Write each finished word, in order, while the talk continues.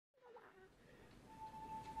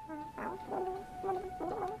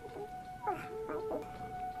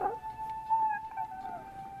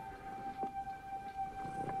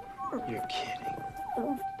You're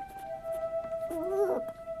kidding.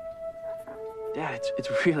 Dad,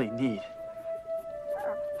 it's really neat.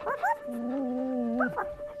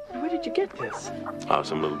 Where did you get this? Oh,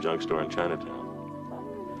 some little junk store in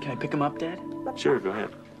Chinatown. Can I pick him up, Dad? Sure, go ahead.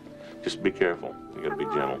 Just be careful. You gotta be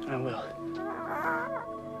gentle. I will.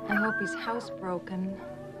 I hope he's housebroken.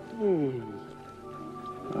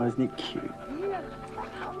 Oh, isn't he cute?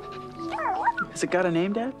 Has it got a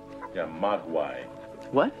name, Dad? Yeah, Mogwai.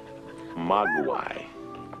 What? Mogwai.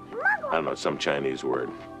 I don't know, some Chinese word.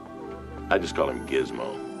 I just call him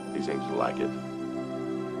Gizmo. He seems to like it.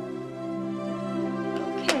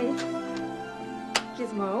 Okay.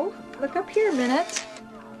 Gizmo, look up here a minute.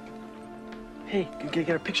 Hey, get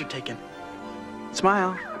a picture taken.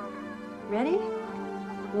 Smile. Ready?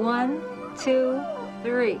 1, 2,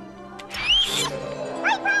 3.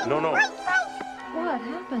 No. What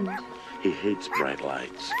happened? He hates bright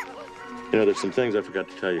lights. You know, there's some things I forgot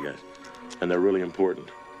to tell you guys, and they're really important.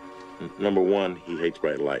 Number one, he hates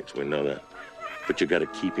bright lights. We know that. But you got to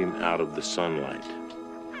keep him out of the sunlight.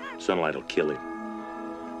 Sunlight will kill him.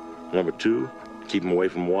 Number two, keep him away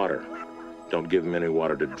from water. Don't give him any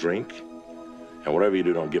water to drink. And whatever you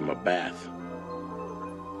do, don't give him a bath.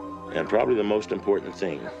 And probably the most important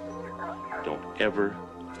thing, don't ever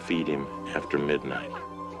feed him after midnight.